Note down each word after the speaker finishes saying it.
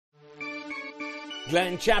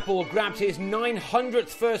Glenn Chappell grabbed his 900th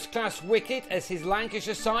first-class wicket as his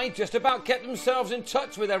Lancashire side just about kept themselves in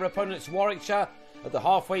touch with their opponents Warwickshire at the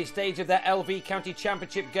halfway stage of their LV County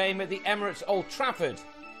Championship game at the Emirates Old Trafford.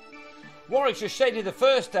 Warwickshire shaded the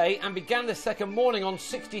first day and began the second morning on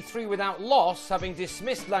 63 without loss, having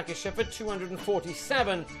dismissed Lancashire for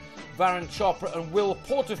 247. Varun Chopra and Will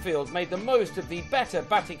Porterfield made the most of the better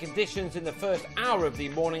batting conditions in the first hour of the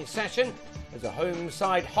morning session, as the home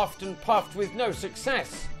side huffed and puffed with no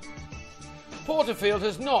success. Porterfield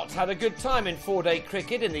has not had a good time in four-day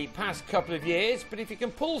cricket in the past couple of years, but if you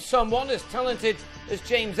can pull someone as talented as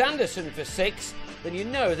James Anderson for six, then you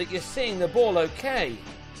know that you're seeing the ball okay.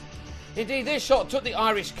 Indeed, this shot took the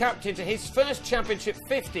Irish captain to his first championship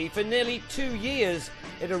 50 for nearly 2 years.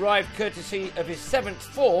 It arrived courtesy of his 7th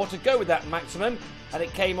four to go with that maximum, and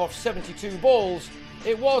it came off 72 balls.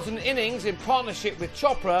 It was an innings in partnership with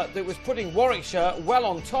Chopra that was putting Warwickshire well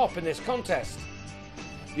on top in this contest.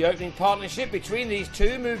 The opening partnership between these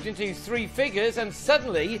two moved into three figures, and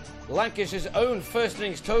suddenly Lancashire's own first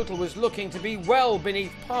innings total was looking to be well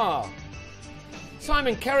beneath par.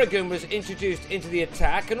 Simon Kerrigan was introduced into the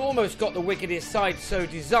attack and almost got the wicket his side so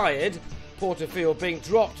desired, Porterfield being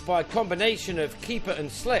dropped by a combination of keeper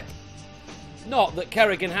and slip. Not that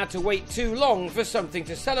Kerrigan had to wait too long for something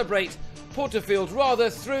to celebrate. Porterfield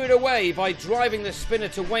rather threw it away by driving the spinner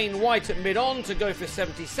to Wayne White at mid-on to go for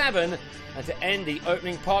 77 and to end the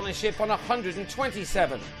opening partnership on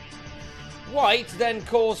 127. White then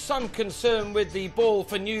caused some concern with the ball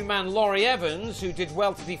for new man Laurie Evans, who did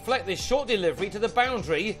well to deflect this short delivery to the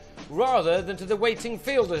boundary rather than to the waiting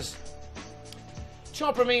fielders.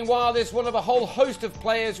 Chopra, meanwhile, is one of a whole host of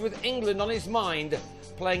players with England on his mind.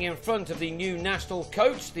 Playing in front of the new national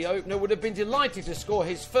coach, the opener would have been delighted to score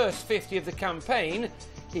his first 50 of the campaign.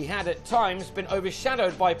 He had at times been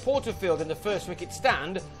overshadowed by Porterfield in the first wicket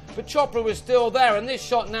stand, but Chopra was still there, and this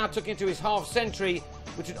shot now took into his half century,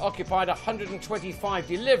 which had occupied 125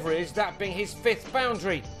 deliveries, that being his 5th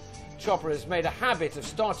boundary. Chopra has made a habit of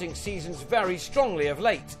starting seasons very strongly of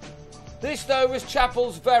late. This, though, was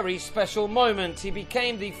Chappell's very special moment. He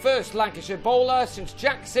became the first Lancashire bowler since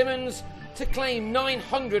Jack Simmons to claim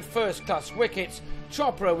 900 first-class wickets.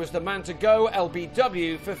 Chopra was the man to go,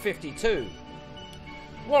 LBW, for 52.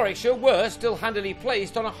 Warwickshire were still handily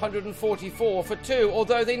placed on 144 for 2,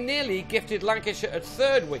 although they nearly gifted Lancashire at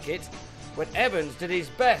 3rd wicket when Evans did his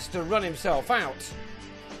best to run himself out.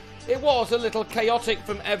 It was a little chaotic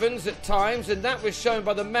from Evans at times, and that was shown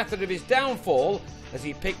by the method of his downfall as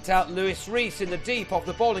he picked out Lewis Rees in the deep off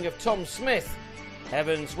the bowling of Tom Smith.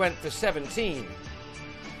 Evans went for 17.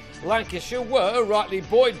 Lancashire were rightly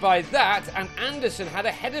buoyed by that, and Anderson had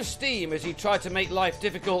a head of steam as he tried to make life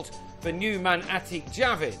difficult for new man Atiq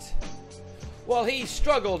Javid. While he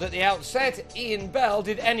struggled at the outset, Ian Bell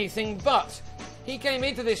did anything but. He came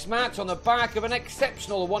into this match on the back of an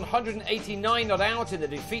exceptional 189 not out in the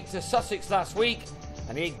defeat to Sussex last week,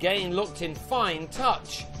 and he again looked in fine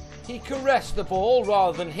touch. He caressed the ball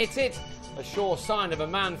rather than hit it, a sure sign of a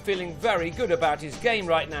man feeling very good about his game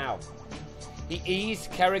right now. He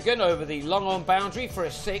eased Kerrigan over the long-on boundary for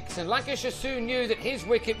a 6, and Lancashire soon knew that his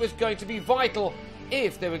wicket was going to be vital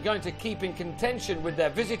if they were going to keep in contention with their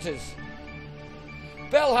visitors.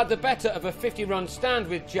 Bell had the better of a 50-run stand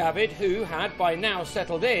with Javid, who had by now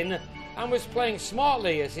settled in and was playing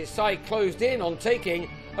smartly as his side closed in on taking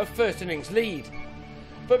a first innings lead.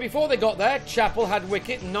 But before they got there, Chappell had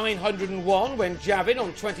wicket 901 when Javid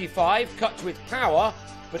on 25 cut with power,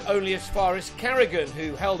 but only as far as Kerrigan,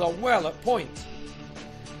 who held on well at point.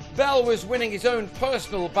 Bell was winning his own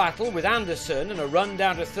personal battle with Anderson, and a run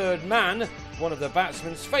down to 3rd man, one of the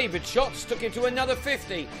batsman's favoured shots, took him to another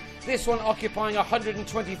 50, this one occupying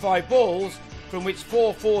 125 balls, from which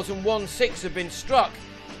 4 fours and 1 6 had been struck.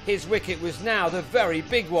 His wicket was now the very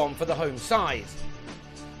big one for the home side.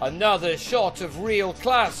 Another shot of real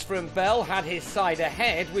class from Bell had his side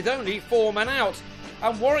ahead with only 4 men out,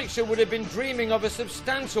 and Warwickshire would have been dreaming of a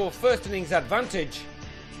substantial first innings advantage.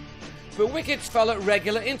 But wickets fell at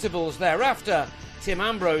regular intervals thereafter. Tim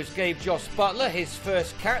Ambrose gave Joss Buttler his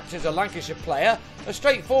first catch as a Lancashire player, a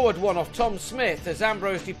straightforward one off Tom Smith as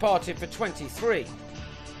Ambrose departed for 23.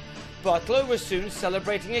 Buttler was soon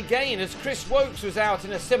celebrating again as Chris Woakes was out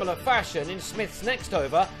in a similar fashion in Smith's next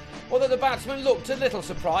over, although the batsman looked a little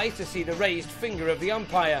surprised to see the raised finger of the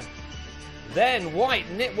umpire. Then White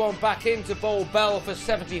nipped one back in to bowl Bell for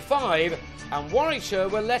 75, and Warwickshire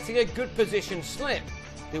were letting a good position slip.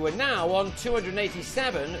 They were now on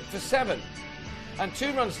 287 for 7. And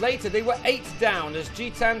 2 runs later they were 8 down as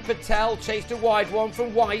Jitan Patel chased a wide one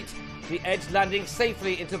from White, the edge landing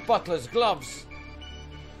safely into Buttler's gloves.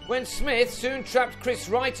 when Smith soon trapped Chris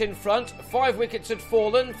Wright in front. 5 wickets had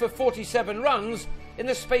fallen for 47 runs in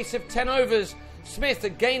the space of 10 overs. Smith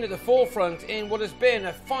again at the forefront in what has been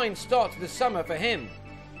a fine start to the summer for him.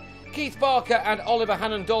 Keith Barker and Oliver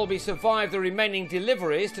Hannon-Dolby survived the remaining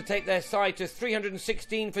deliveries to take their side to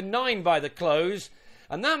 316 for 9 by the close,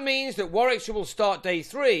 and that means that Warwickshire will start day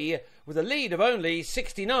 3 with a lead of only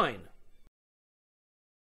 69.